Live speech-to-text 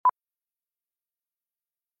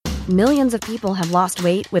Millions of people have lost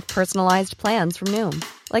weight with personalized plans from Noom.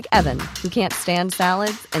 Like Evan, who can't stand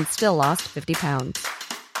salads and still lost 50 pounds.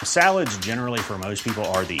 Salads generally for most people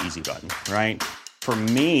are the easy button, right? For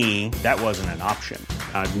me, that wasn't an option.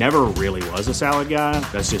 I never really was a salad guy.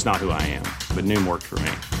 That's just not who I am. But Noom worked for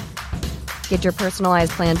me. Get your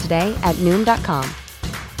personalized plan today at Noom.com.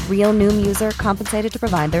 Real Noom user compensated to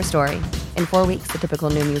provide their story. In 4 weeks, the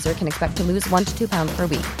typical Noom user can expect to lose 1 to 2 pounds per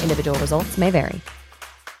week. Individual results may vary.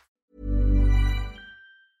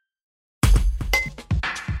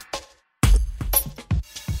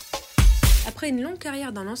 Après une longue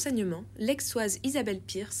carrière dans l'enseignement, l'ex-Oise Isabelle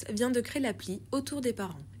Pierce vient de créer l'appli Autour des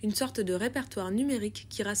parents, une sorte de répertoire numérique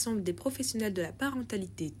qui rassemble des professionnels de la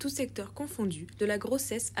parentalité, tous secteurs confondus, de la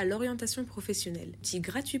grossesse à l'orientation professionnelle. Outil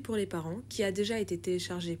gratuit pour les parents qui a déjà été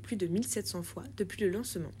téléchargé plus de 1700 fois depuis le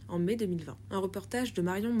lancement, en mai 2020. Un reportage de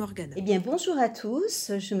Marion Morgana. Eh bien, bonjour à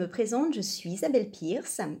tous, je me présente, je suis Isabelle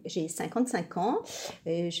Pierce, j'ai 55 ans,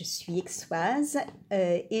 je suis ex-Oise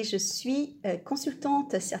et je suis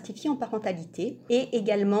consultante certifiée en parentalité et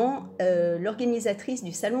également l'organisatrice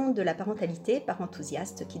du Salon de la parentalité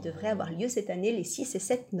Parenthousiaste qui devrait avoir lieu cette année les 6 et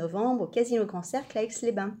 7 novembre au Casino Grand Cercle à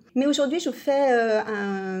Aix-les-Bains. Mais aujourd'hui, je vous fais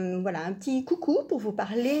un petit coucou pour vous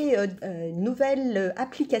parler d'une nouvelle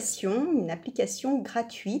application, une application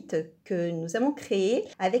gratuite que nous avons créée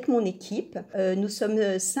avec mon équipe. Nous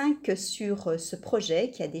sommes 5 sur ce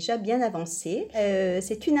projet qui a déjà bien avancé.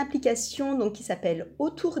 C'est une application donc, qui s'appelle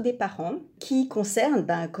Autour des parents, qui concerne,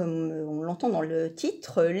 comme on l'entend dans le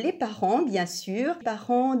titre, les parents, bien sûr,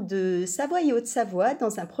 parents de Savoie et Haute-Savoie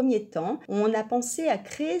dans un premier temps. On a pensé à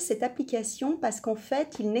créer cette application parce qu'en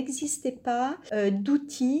fait, il n'existait pas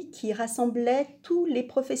d'outils qui rassemblaient tous les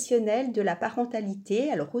professionnels de la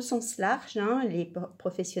parentalité, alors au sens large, les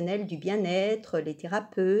professionnels du bien-être, les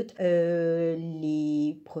thérapeutes,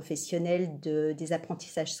 les professionnels des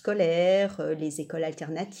apprentissages scolaires, les écoles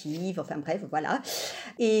alternatives, enfin bref, voilà.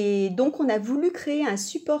 Et donc, on a voulu créer un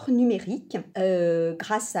support numérique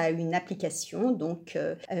grâce à une application donc,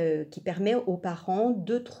 qui permet aux parents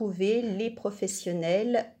de trouver les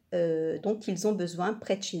professionnels dont ils ont besoin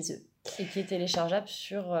près de chez eux. Et qui est téléchargeable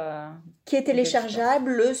sur... Qui est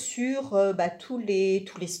téléchargeable sur tous les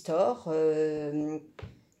stores,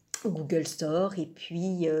 Google Store et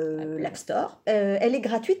puis l'App Store. Elle est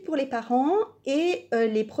gratuite pour les parents et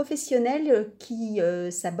les professionnels qui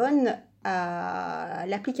s'abonnent à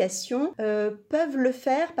l'application peuvent le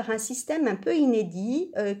faire par un système un peu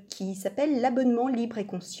inédit qui s'appelle l'abonnement libre et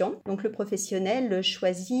conscient. Donc le professionnel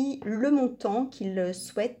choisit le montant qu'il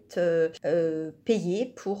souhaite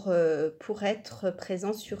payer pour être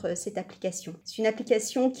présent sur cette application. C'est une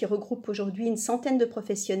application qui regroupe aujourd'hui une centaine de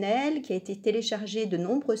professionnels, qui a été téléchargée de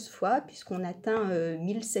nombreuses fois puisqu'on atteint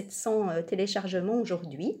 1700 téléchargements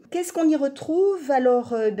aujourd'hui. Qu'est-ce qu'on y retrouve ?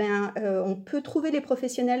 Alors, on peut trouver les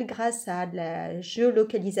professionnels grâce à de la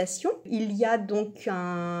géolocalisation. Il y a donc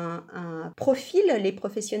un profil, les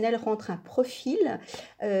professionnels rentrent un profil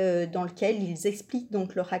dans lequel ils expliquent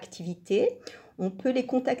donc leur activité. On peut les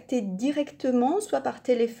contacter directement, soit par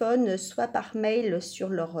téléphone, soit par mail sur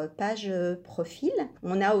leur page profil.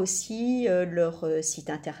 On a aussi leur site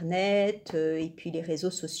internet et puis les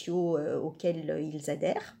réseaux sociaux auxquels ils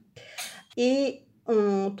adhèrent. Et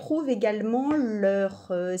on trouve également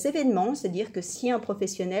leurs événements, c'est-à-dire que si un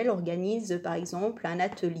professionnel organise par exemple un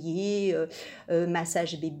atelier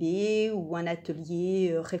massage bébé ou un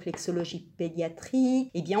atelier réflexologie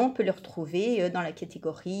pédiatrique, eh bien on peut le retrouver dans la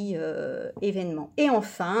catégorie événements. Et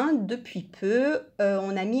enfin, depuis peu,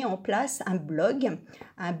 on a mis en place un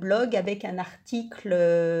blog avec un article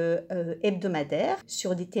hebdomadaire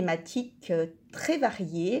sur des thématiques très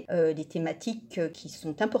variées, des thématiques qui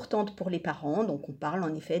sont importantes pour les parents. Donc on parle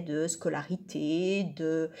en effet de scolarité,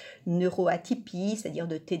 de neuroatypie, c'est-à-dire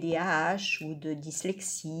de TDAH ou de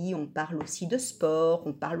dyslexie. On parle aussi de sport,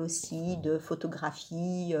 on parle aussi de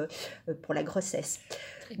photographie pour la grossesse.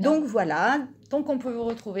 Donc voilà. Donc on peut vous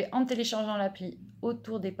retrouver en téléchargeant l'appli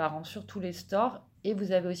Autour des parents sur tous les stores et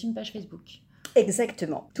vous avez aussi une page Facebook.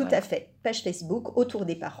 Exactement, tout à fait. Page Facebook Autour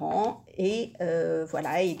des parents et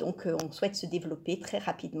voilà. Et donc on souhaite se développer très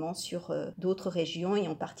rapidement sur d'autres régions et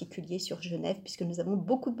en particulier sur Genève puisque nous avons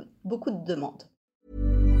beaucoup de demandes.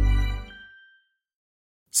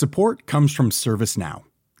 Support comes from ServiceNow,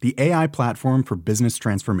 the AI platform for business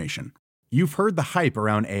transformation. You've heard the hype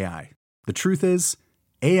around AI. The truth is,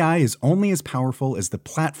 AI is only as powerful as the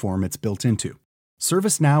platform it's built into.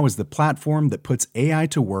 ServiceNow is the platform that puts AI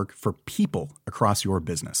to work for people across your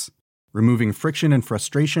business, removing friction and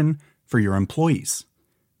frustration for your employees,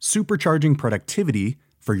 supercharging productivity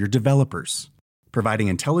for your developers, providing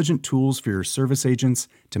intelligent tools for your service agents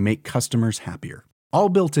to make customers happier. all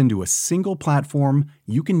built into a single platform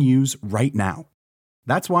you can use right now.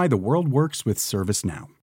 That's why the world works with ServiceNow.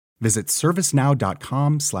 Visit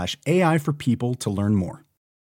servicenow.com/AI for people to learn more.